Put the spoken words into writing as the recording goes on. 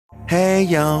Hey,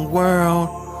 young world.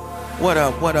 What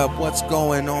up? What up? What's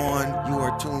going on? You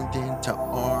are tuned in to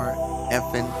our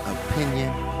effing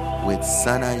opinion with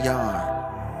Sana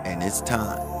Yar, and it's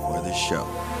time for the show.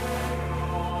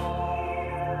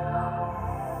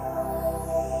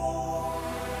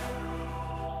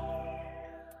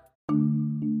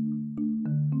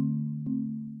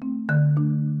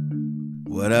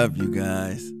 What up, you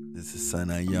guys? This is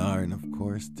Sana Yar, and of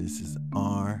course, this is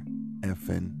our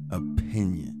effing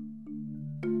opinion.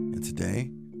 And today,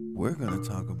 we're going to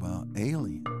talk about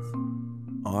aliens.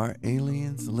 Are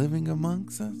aliens living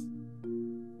amongst us?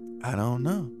 I don't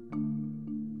know.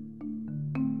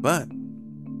 But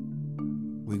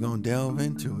we're going to delve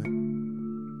into it,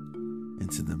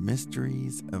 into the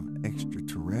mysteries of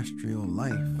extraterrestrial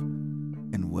life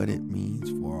and what it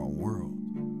means for our world.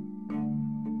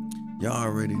 Y'all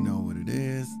already know what it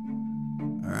is.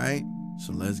 All right,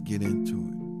 so let's get into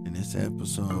it. In this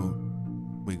episode,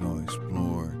 we're going to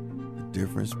explore the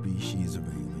different species of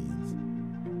aliens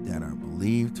that are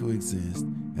believed to exist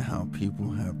and how people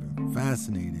have been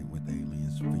fascinated with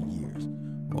aliens for years.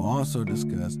 We'll also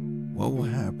discuss what will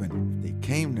happen if they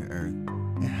came to Earth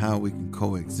and how we can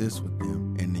coexist with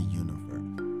them in the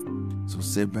universe. So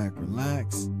sit back,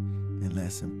 relax, and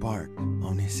let's embark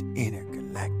on this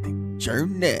intergalactic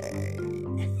journey.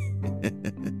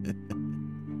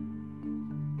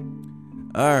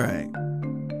 All right.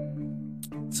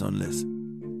 So listen.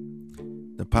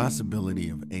 The possibility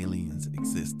of aliens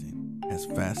existing has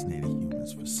fascinated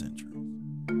humans for centuries.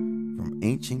 From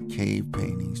ancient cave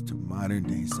paintings to modern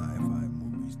day sci-fi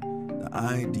movies, the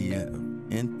idea of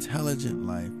intelligent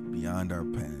life beyond our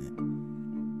planet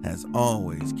has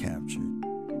always captured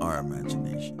our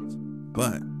imaginations.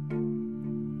 But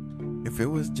if it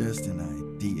was just an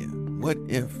idea, what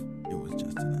if it was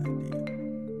just an idea?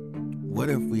 What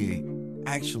if we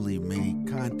actually made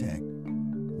contact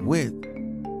with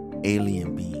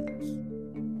alien beings?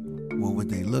 What would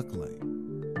they look like?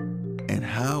 And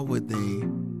how would they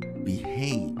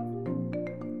behave?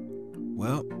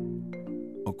 Well,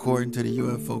 according to the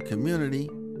UFO community,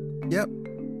 yep,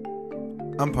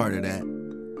 I'm part of that.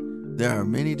 There are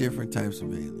many different types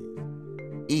of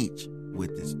aliens, each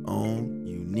with its own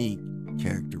unique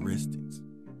characteristics.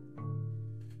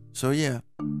 So yeah,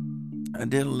 I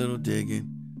did a little digging,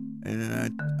 and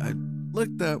then I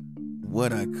looked up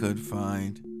what I could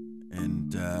find,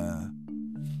 and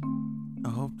I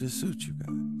hope this suits you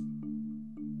guys.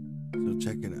 So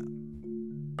check it out.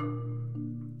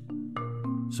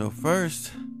 So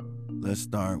first, let's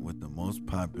start with the most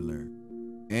popular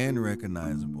and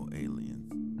recognizable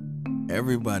aliens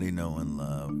everybody know and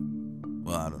love.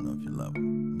 Well, I don't know if you love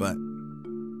them, but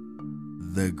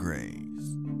the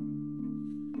Greys.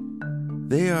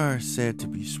 They are said to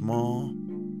be small,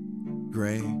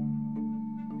 gray,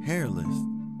 hairless,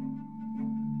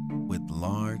 with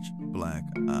large black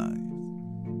eyes.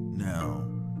 Now,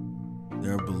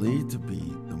 they're believed to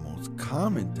be the most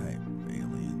common type of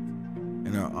aliens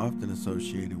and are often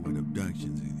associated with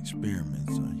abductions and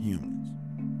experiments on humans.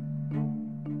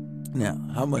 Now,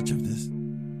 how much of this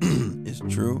is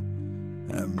true?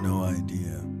 I have no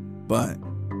idea. But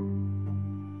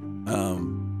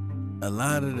a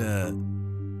lot of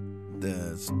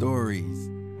the stories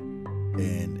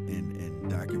and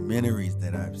documentaries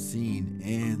that I've seen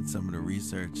and some of the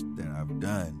research that I've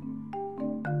done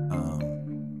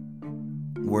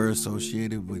were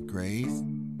associated with Greys,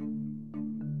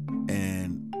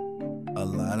 and a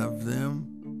lot of them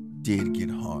did get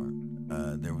harmed.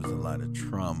 There was a lot of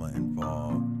trauma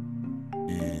involved,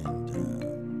 and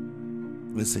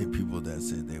let's say people that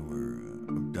said they were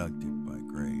abducted by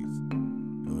Greys.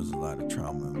 There was a lot of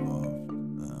trauma involved,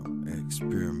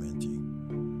 experimenting.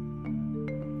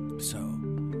 So,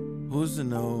 who's to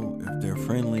know if they're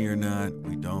friendly or not?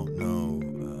 We don't know.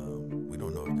 We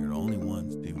don't know if they're the only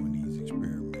ones doing these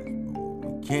experiments. But what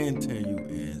we can tell you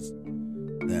is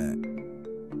that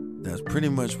that's pretty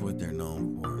much what they're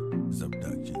known for, is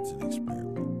abductions and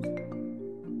experiments.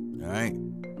 All right?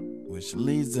 Which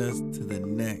leads us to the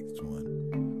next one,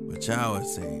 which I would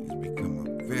say has become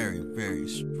a very, very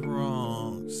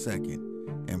strong second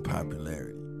in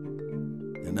popularity.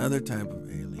 Another type of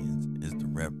aliens is the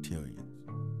reptilians.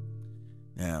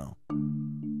 Now,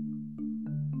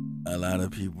 a lot of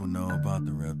people know about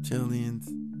the reptilians,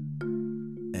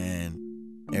 and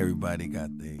everybody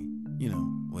got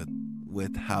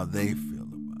with how they feel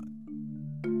about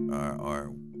it,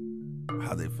 or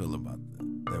how they feel about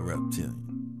the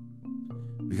reptilian,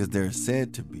 because they're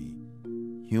said to be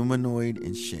humanoid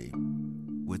in shape,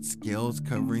 with scales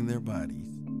covering their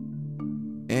bodies,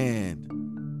 and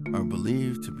are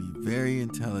believed to be very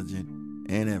intelligent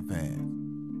and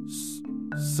advanced.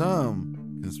 Some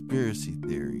conspiracy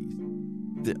theories,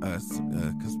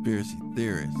 conspiracy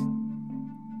theorists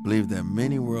believe that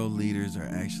many world leaders are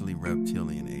actually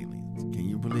reptilian aliens. Can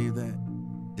you believe that?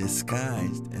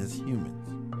 Disguised as humans.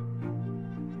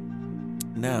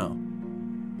 Now,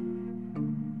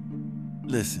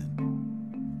 listen,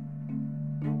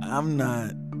 I'm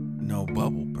not no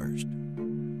bubble burster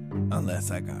unless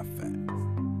I got facts.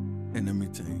 And let me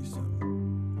tell you something.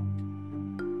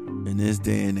 In this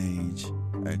day and age,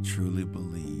 I truly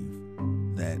believe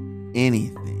that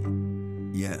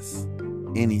anything, yes,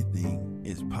 anything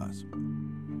is possible.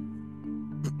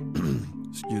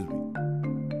 Excuse me.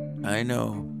 I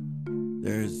know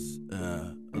there's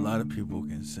a lot of people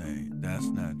can say that's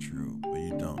not true, but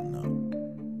you don't know.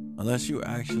 Unless you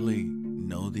actually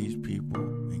know these people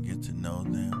and get to know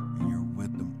them and you're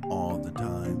with them all the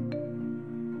time,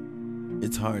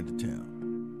 it's hard to tell.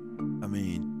 I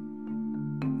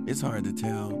mean, it's hard to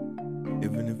tell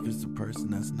even if it's a person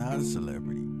that's not a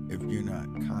celebrity, if you're not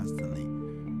constantly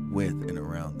with and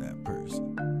around that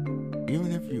person.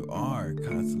 Even if you are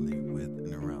constantly with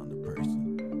and around the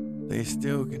person, they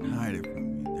still can hide it from you.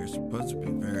 They're supposed to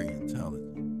be very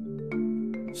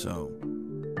intelligent. So,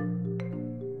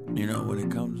 when it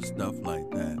comes to stuff like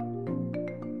that,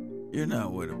 you're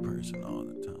not with a person all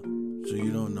the time. So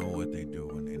you don't know what they do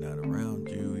when they're not around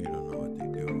you. You don't know what they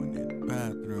do when they're in the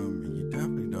bathroom. And you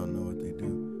definitely don't know what they do,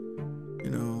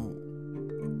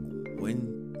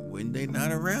 when they're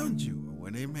not around you, or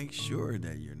when they make sure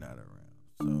that you're not around.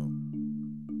 So,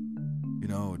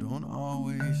 don't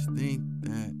always think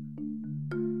that,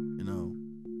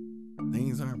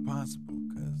 things aren't possible,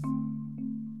 because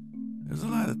there's a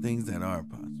lot of things that are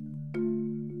possible.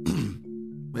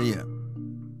 But yeah,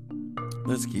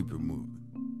 let's keep it moving.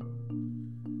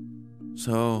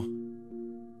 So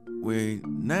we're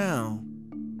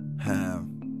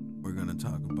going to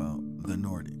talk about the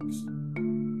Nordics,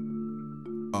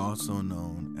 also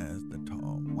known as the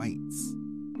Tall Whites.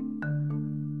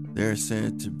 They're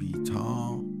said to be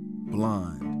tall,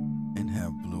 blonde, and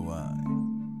have blue eyes.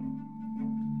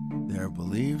 They are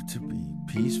believed to be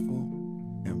peaceful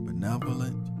and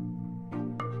benevolent,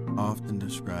 often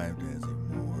described as a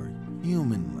more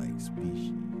human-like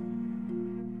species.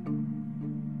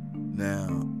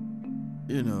 Now,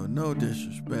 no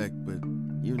disrespect, but,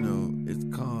 it's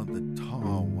called the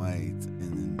Tall Whites,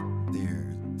 and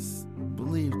they're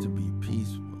believed to be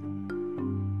peaceful.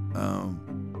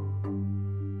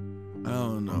 I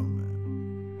don't know, man.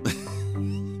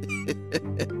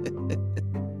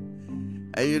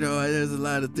 There's a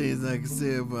lot of things I can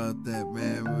say about that,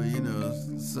 man. But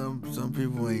some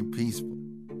people ain't peaceful.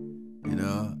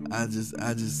 I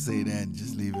just say that and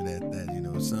just leave it at that.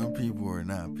 Some people are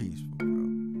not peaceful,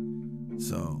 bro.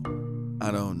 So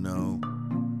I don't know.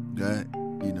 That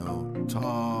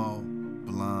tall,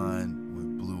 blonde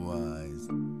with blue eyes.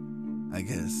 I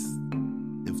guess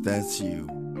if that's you,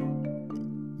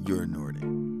 you're Nordic,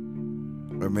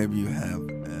 or maybe you have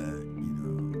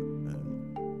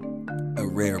a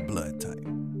rare blood type.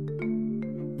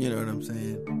 You know what I'm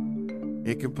saying?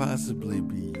 It could possibly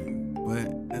be you, but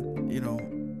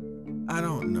I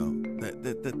don't know.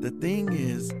 The thing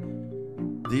is,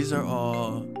 these are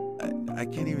all, I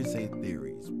can't even say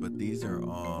theories, but these are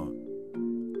all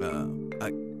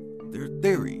they're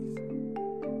theories.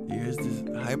 Here's this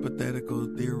hypothetical,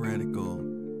 theoretical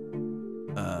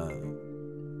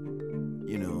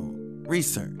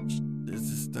research. This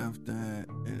is stuff that,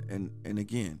 and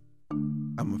again,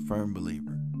 I'm a firm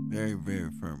believer, very, very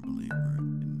firm believer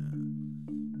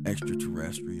in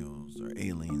extraterrestrials or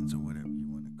aliens or whatever you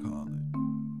want to call it.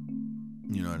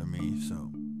 You know what I mean?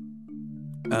 So,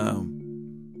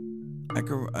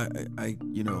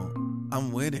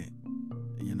 I'm with it.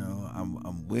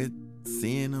 I'm with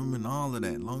seeing them and all of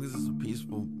that. As long as it's a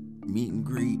peaceful meet and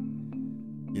greet,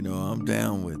 I'm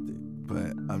down with it.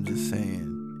 But I'm just saying,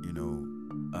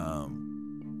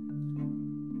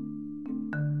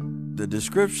 the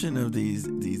description of these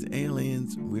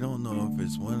aliens, we don't know if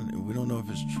it's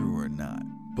true or not.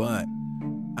 But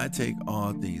I take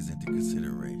all things into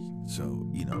consideration. So,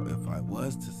 if I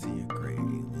was to see a gray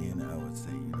alien, I would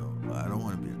say, I don't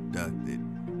want to be abducted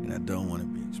and I don't want to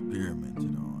be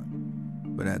experimented on.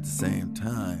 But at the same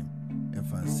time,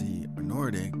 if I see a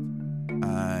Nordic,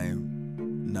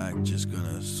 I'm not just going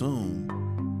to assume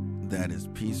that it's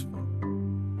peaceful.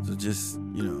 So just,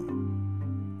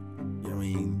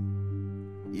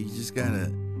 you just got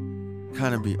to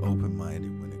kind of be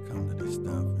open-minded when it comes to this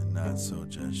stuff and not so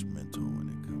judgmental when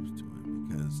it comes to it,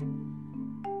 because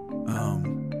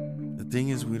the thing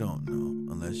is, we don't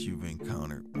know unless you've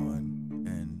encountered one,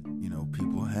 and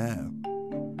people have.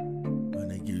 When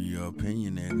they give you your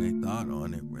opinion and their thought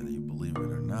on it, whether you believe it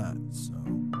or not. So,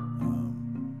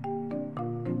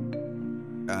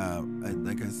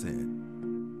 like I said,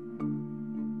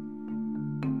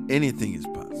 anything is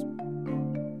possible.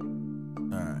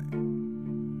 All right.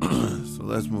 So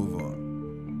let's move on.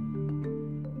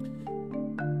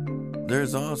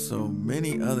 There's also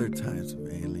many other types of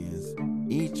aliens,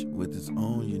 each with its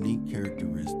own unique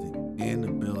characteristics and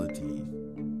abilities.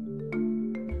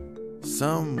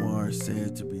 Some are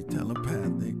said to be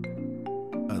telepathic,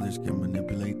 others can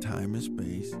manipulate time and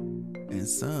space, and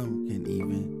some can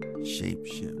even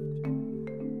shapeshift.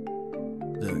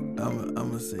 Look, I'm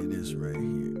gonna say this right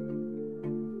here.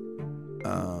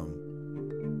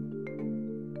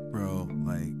 Bro,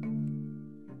 like,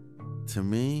 to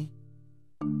me,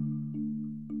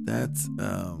 that's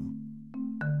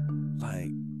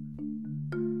like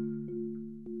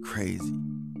crazy.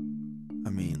 I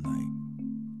mean, like,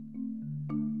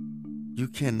 you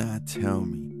cannot tell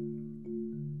me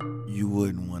you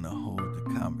wouldn't want to hold the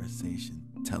conversation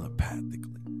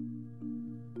telepathically.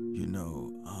 You know,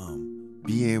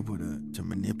 be able to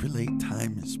manipulate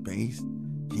time and space.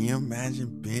 Can you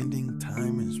imagine bending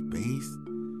time and space?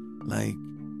 Like,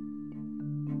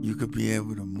 you could be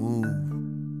able to move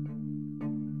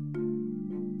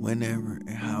whenever and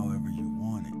however you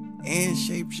want it. And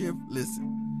shapeshift, listen.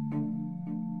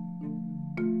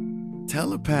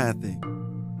 Telepathic,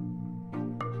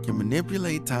 can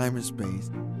manipulate time and space,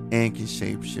 and can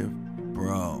shapeshift.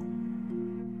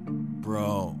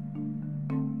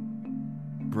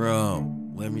 Bro,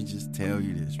 let me just tell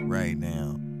you this right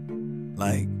now.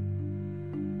 Like,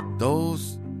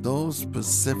 those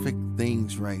specific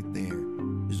things right there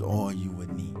is all you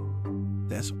would need.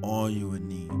 That's all you would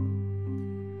need.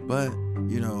 But,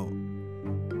 you know,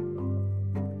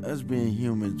 us being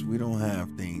humans, we don't have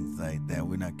things like that.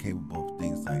 We're not capable of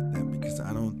things like that because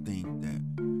I don't think that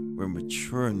we're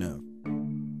mature enough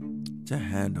to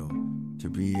handle, to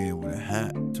be able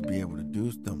to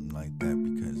do something like that,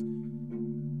 because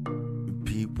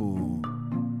people,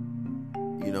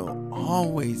 you know,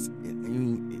 always,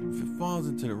 if it falls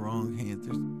into the wrong hands,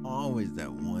 there's always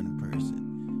that one person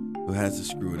who has to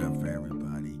screw it up for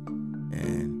everybody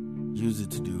and use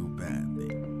it to do bad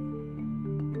things.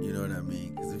 You know what I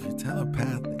mean? Because if you're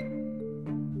telepathic,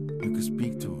 you can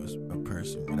speak to a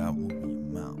person without moving your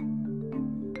mouth.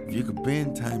 If you could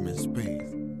bend time and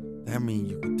space, that means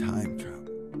you could time travel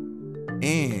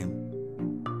and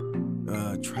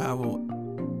travel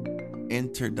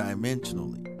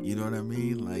interdimensionally. You know what I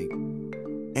mean? Like,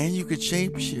 and you could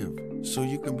shapeshift, so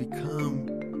you can become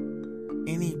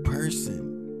any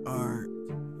person or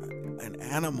an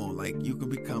animal. Like, you can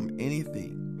become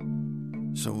anything.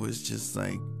 So it's just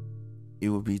like, it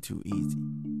would be too easy.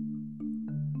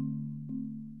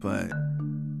 But,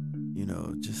 you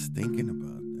know, just thinking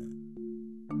about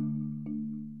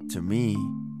that, to me,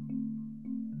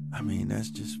 I mean, that's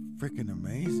just freaking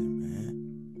amazing, man.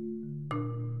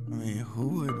 I mean,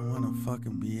 who would want to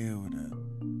fucking be able to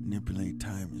manipulate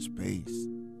time and space,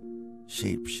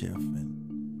 shapeshift,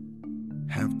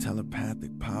 and have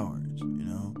telepathic powers, you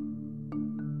know?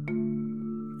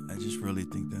 I just really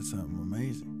think that's something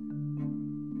amazing.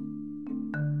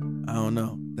 I don't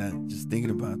know, that just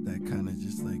thinking about that kind of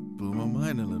just like blew my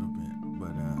mind a little bit,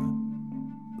 but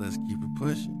let's keep it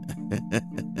pushing.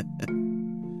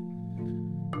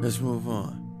 Let's move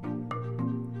on.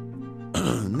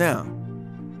 Now,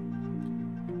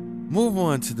 move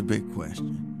on to the big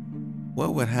question.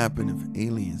 What would happen if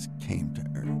aliens came to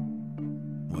Earth?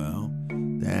 Well,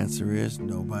 the answer is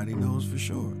nobody knows for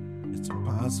sure. It's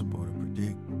impossible to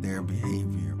predict their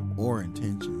behavior or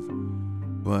intentions,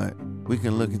 but we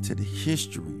can look into the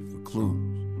history for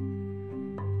clues.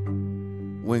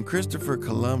 When Christopher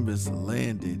Columbus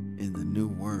landed in the New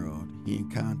World, he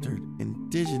encountered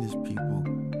indigenous people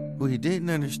who he didn't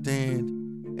understand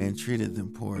and treated them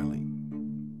poorly.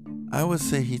 I would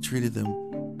say he treated them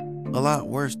a lot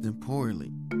worse than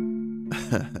poorly.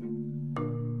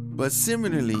 But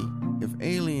similarly, if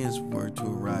aliens were to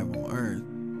arrive on Earth,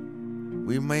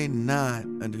 we may not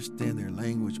understand their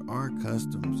language or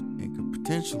customs and could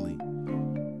potentially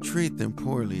treat them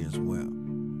poorly as well.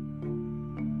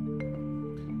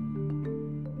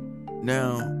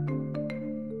 Now,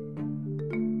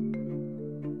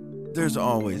 there's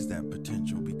always that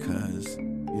potential because,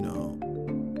 you know,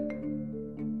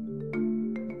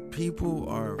 people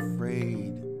are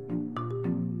afraid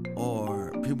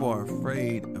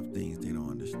of things they don't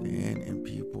understand, and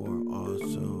people are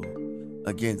also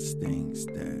against things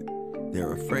that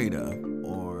they're afraid of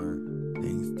or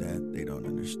things that they don't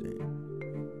understand.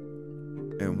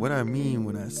 And what I mean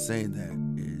when I say that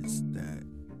is that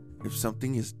if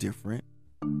something is different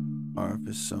or if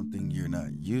it's something you're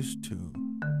not used to,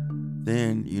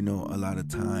 then, a lot of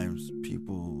times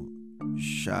people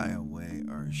shy away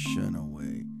or shun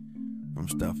away from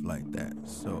stuff like that.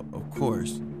 So, of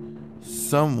course,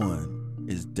 someone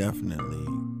is definitely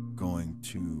going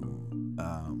to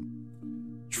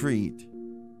treat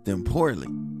them poorly.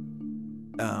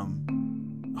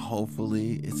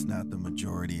 Hopefully, it's not the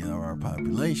majority of our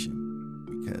population,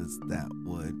 because that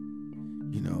would,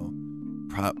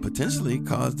 potentially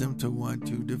cause them to want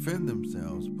to defend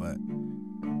themselves. But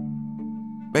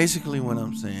basically, what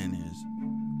I'm saying is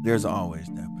there's always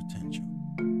that potential.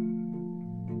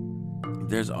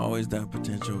 There's always that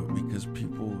potential because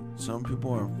some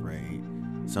people are afraid,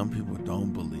 some people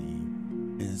don't believe,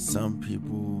 and some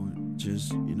people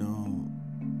just,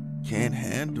 can't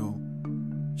handle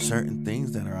certain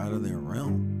things that are out of their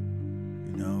realm,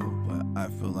 but I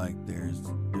feel like there's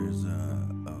a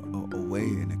way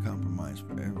and a compromise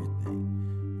for everything.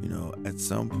 At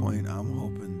some point, I'm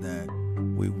hoping that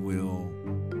we will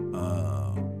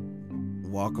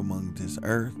walk among this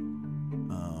earth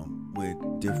with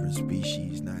different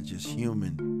species, not just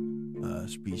human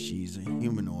species and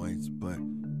humanoids, but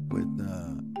with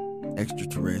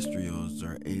extraterrestrials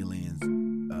or aliens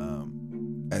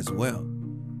as well,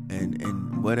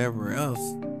 and whatever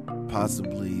else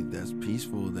possibly that's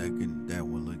peaceful that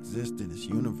will exist in this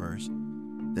universe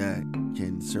that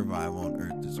can survive on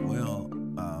Earth as well,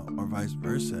 or vice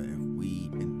versa. If we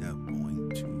end up going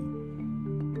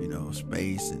to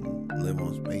space and live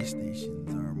on space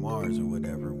stations or Mars or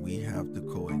whatever, we have to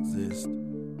coexist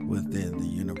within the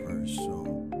universe.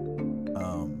 So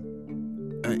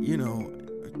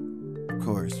of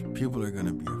course people are going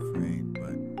to be afraid,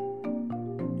 but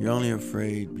you're only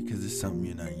afraid because it's something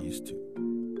you're not used to.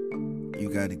 You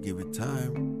got to give it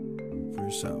time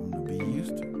for something to be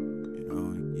used to.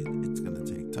 It's going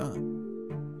to take time.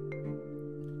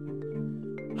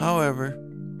 However,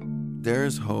 there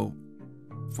is hope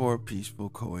for a peaceful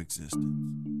coexistence.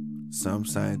 Some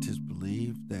scientists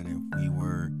believe that if we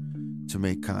were to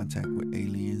make contact with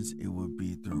aliens, it would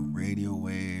be through radio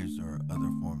waves or other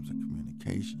forms of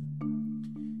communication.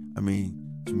 I mean,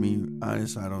 to me,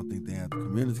 honestly, I don't think they have to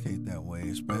communicate that way,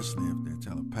 especially if they're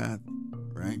telepathic,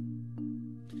 right?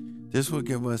 This will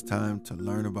give us time to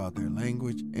learn about their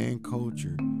language and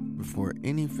culture before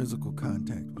any physical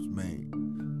contact was made.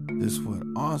 This would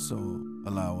also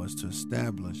allow us to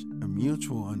establish a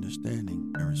mutual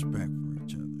understanding and respect for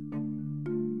each other.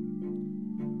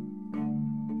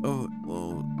 Oh,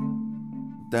 well,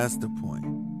 that's the point.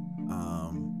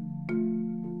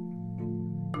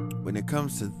 When it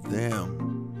comes to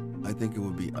them, I think it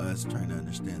would be us trying to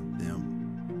understand them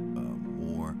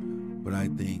more, but I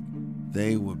think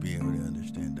they will be able to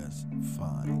understand us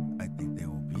fine. I think they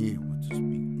will be able to speak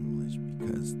English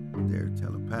because they're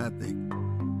telepathic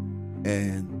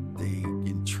and they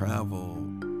can travel,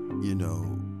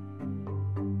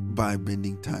 by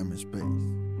bending time and space.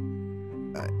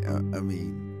 I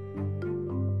mean,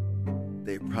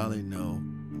 they probably know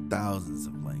thousands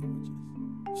of languages.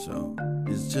 So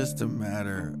it's just a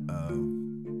matter of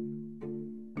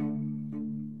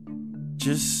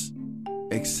just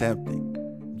accepting.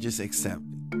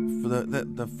 For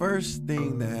the first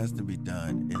thing that has to be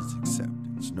done is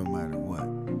acceptance, no matter what.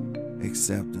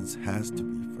 Acceptance has to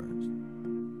be first.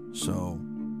 So,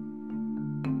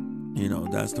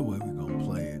 that's the way we're gonna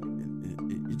play it.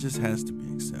 It just has to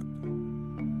be accepted.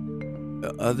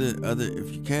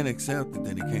 If you can't accept it,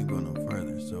 then it can't go no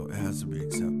further. So it has to be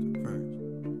accepted first.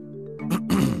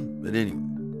 But anyway,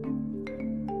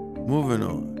 moving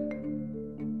on.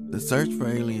 The search for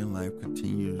alien life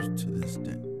continues to this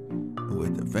day. And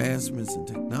with advancements in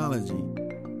technology,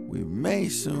 we may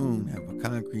soon have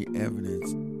concrete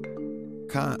evidence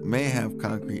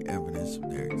of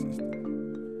their existence.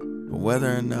 But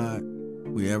whether or not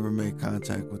we ever make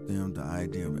contact with them, the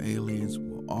idea of aliens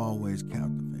will always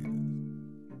captivate us.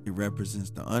 It represents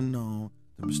the unknown,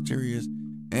 the mysterious,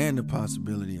 and the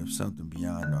possibility of something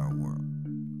beyond our world.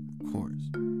 Of course,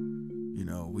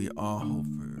 we all hope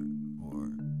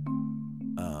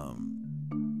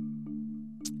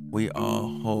we all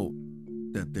hope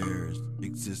that there's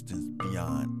existence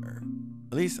beyond Earth.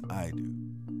 At least I do.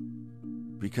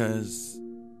 Because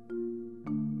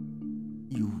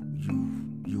you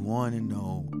want to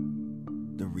know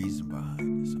the reason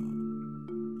behind this all.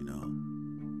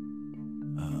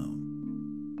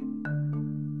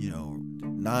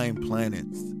 9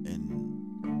 planets, and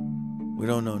we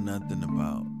don't know nothing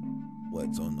about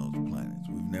what's on those planets.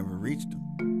 We've never reached them.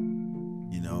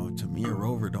 To me, a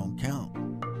rover don't count.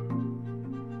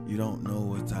 You don't know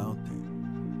what's out there.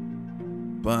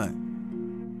 But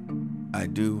I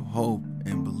do hope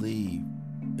and believe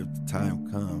if the time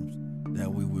comes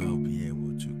that we will be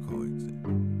able to coexist.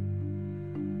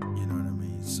 You know what I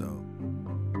mean? So,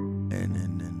 and then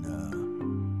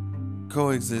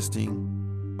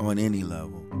coexisting on any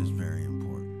level is very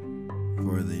important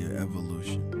for the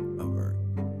evolution of Earth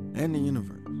and the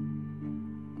universe.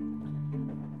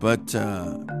 But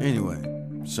anyway,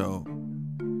 so,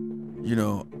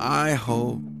 I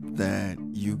hope that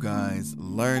you guys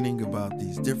learning about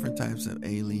these different types of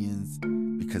aliens,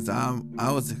 because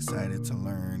I was excited to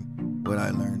learn what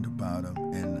I learned about them,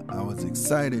 and I was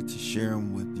excited to share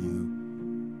them with you,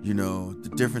 the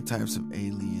different types of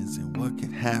aliens and what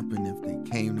could happen if they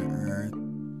came to Earth,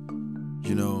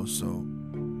 so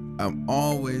I'm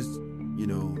always,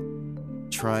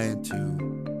 trying to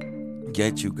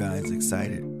get you guys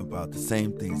excited about the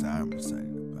same things I'm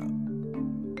excited about.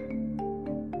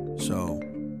 So,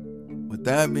 with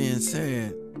that being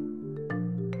said,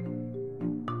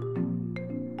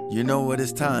 you know what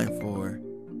it's time for.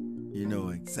 You know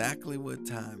exactly what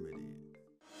time it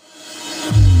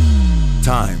is.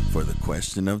 Time for the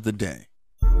question of the day.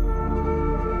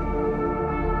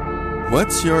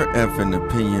 What's your effing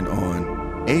opinion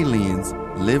on aliens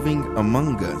living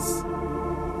among us?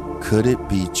 Could it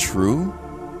be true?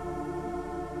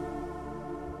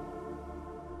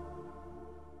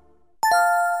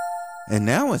 And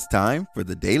now it's time for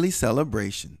the daily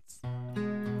celebrations.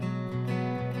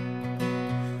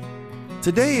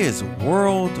 Today is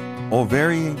World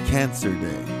Ovarian Cancer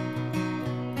Day.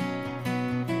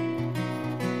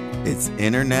 It's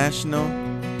International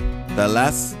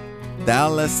Thalassemia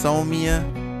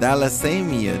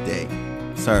Day.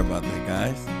 Sorry about that,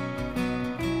 guys.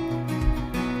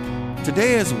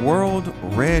 Today is World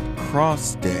Red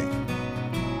Cross Day.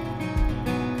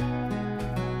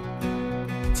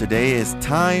 Today is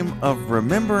Time of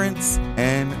Remembrance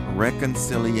and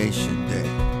Reconciliation Day.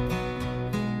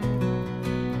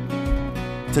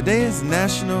 Today is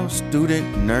National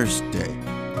Student Nurse Day.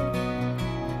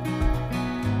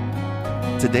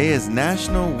 Today is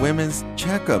National Women's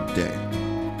Checkup Day.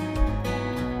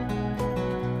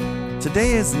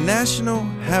 Today is National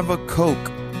Have a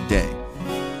Coke Day.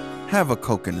 Have a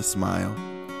Coke and a smile.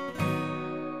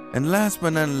 And last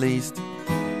but not least,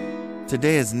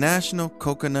 today is National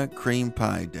Coconut Cream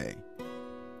Pie Day.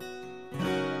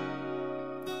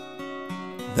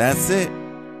 That's it.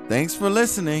 Thanks for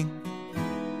listening.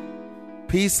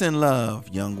 Peace and love,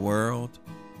 young world.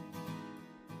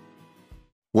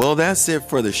 Well, that's it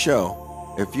for the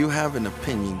show. If you have an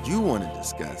opinion you want to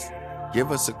discuss,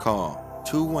 give us a call,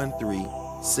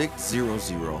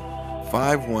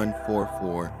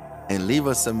 213-600-5144, and leave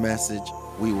us a message.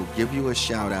 We will give you a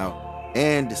shout out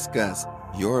and discuss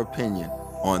your opinion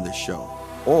on the show.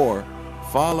 Or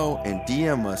follow and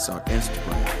DM us on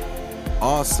Instagram.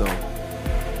 Also,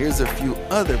 here's a few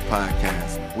other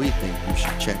podcasts we think you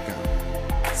should check out.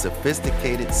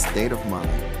 Sophisticated State of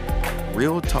Mind,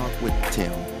 Real Talk with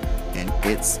Tim, and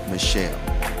It's Michelle.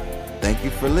 Thank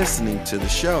you for listening to the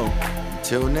show.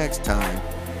 Until next time,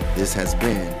 this has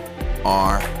been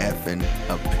Our Effin'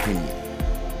 Opinion.